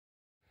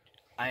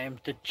I am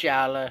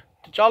T'Challa.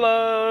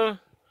 T'Challa!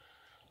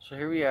 So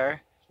here we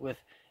are with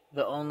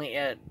the only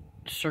at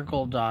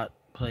circle dot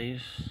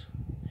place.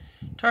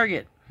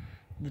 Target.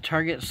 The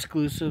Target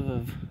exclusive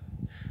of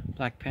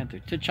Black Panther.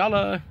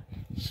 T'Challa!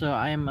 So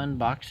I am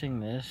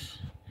unboxing this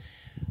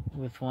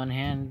with one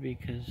hand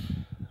because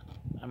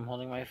I'm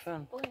holding my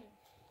phone.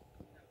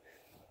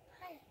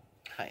 Hi.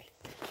 Hi.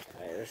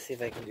 Alright, let's see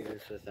if I can do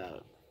this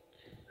without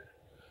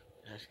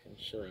asking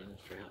Shillian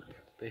for help.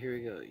 But here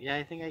we go. Yeah,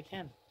 I think I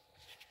can.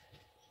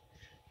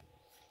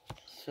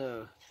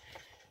 So,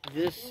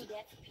 this... Ooh,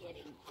 that's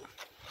pretty.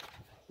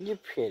 You're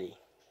pretty.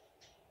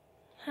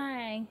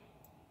 Hi.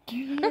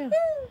 Yeah.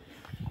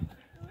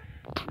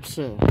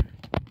 So,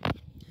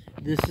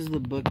 this is the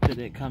book that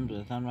it comes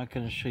with. I'm not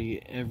going to show you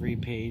every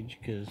page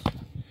because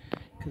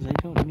I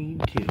don't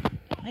need to.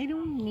 I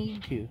don't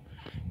need to.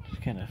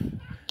 Just kind of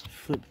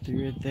flip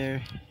through it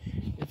there.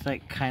 It's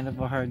like kind of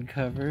a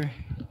hardcover.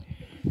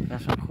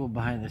 Got some cool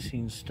behind the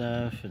scenes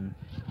stuff, and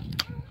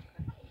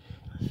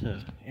so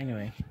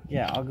anyway,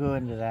 yeah, I'll go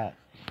into that.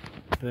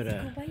 But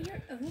go buy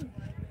your own.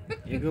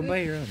 You go buy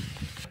your own.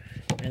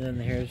 And then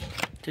here's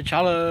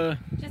T'Challa.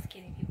 Just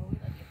kidding, people. We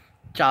love you.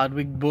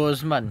 Chadwick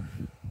Boseman.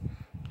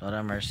 Lord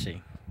have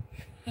mercy.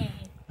 I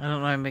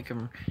don't know how to make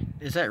him.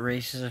 Is that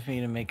racist of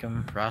me to make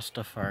him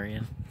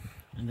Rastafarian?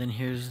 And then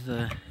here's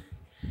the.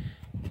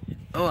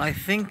 Oh, I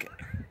think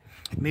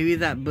maybe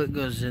that book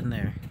goes in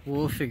there.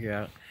 We'll figure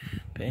out.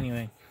 But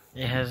anyway,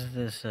 it has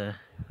this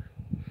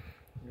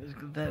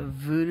that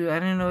voodoo. I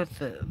don't know what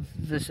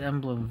this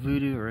emblem,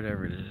 voodoo or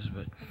whatever it is,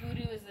 but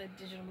Voodoo is a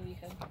digital movie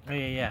code. Oh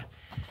yeah.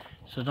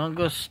 So don't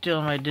go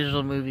steal my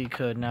digital movie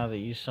code now that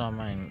you saw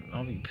mine.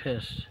 I'll be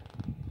pissed.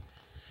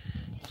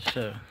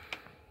 So,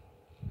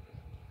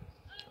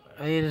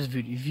 oh yeah, it is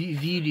voodoo.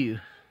 Voodoo.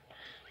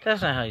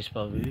 That's not how you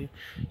spell voodoo.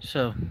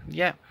 So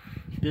yeah,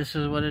 this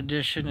is what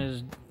edition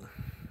is.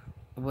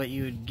 What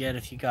you would get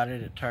if you got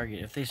it at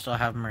Target, if they still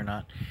have them or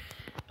not.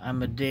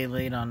 I'm a day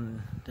late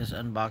on this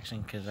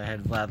unboxing because I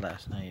had Vlad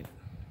last night.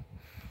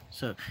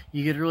 So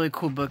you get a really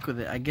cool book with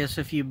it. I guess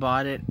if you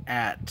bought it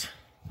at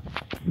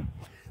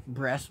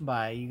Best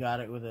Buy, you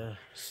got it with a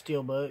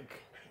steel book,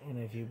 and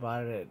if you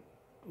bought it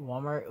at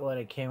Walmart,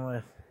 it came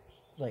with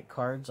like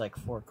cards, like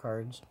 4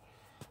 cards.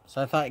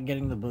 So I thought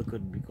getting the book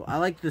would be cool. I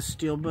like the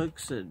steel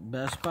books at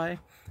Best Buy,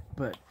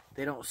 but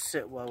they don't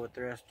sit well with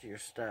the rest of your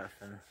stuff,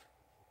 and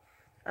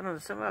I don't know,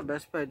 some about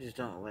Best Buy I just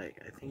don't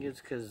like. I think it's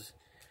because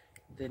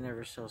they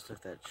never sell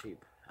stuff that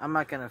cheap. I'm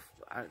not gonna,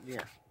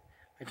 yeah,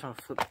 I just want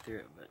to flip through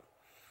it, but,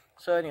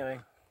 so anyway,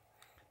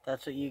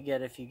 that's what you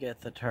get if you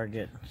get the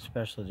Target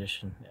Special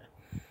Edition.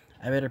 Yeah.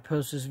 I better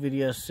post this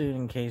video soon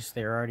in case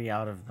they're already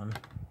out of them.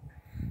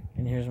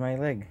 And here's my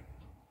leg.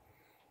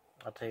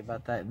 I'll tell you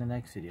about that in the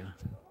next video.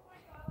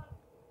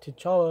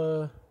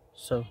 T'Challa.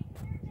 So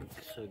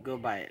go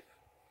buy it.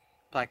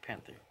 Black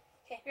Panther.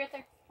 Okay, right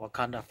there.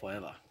 Wakanda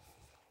Forever.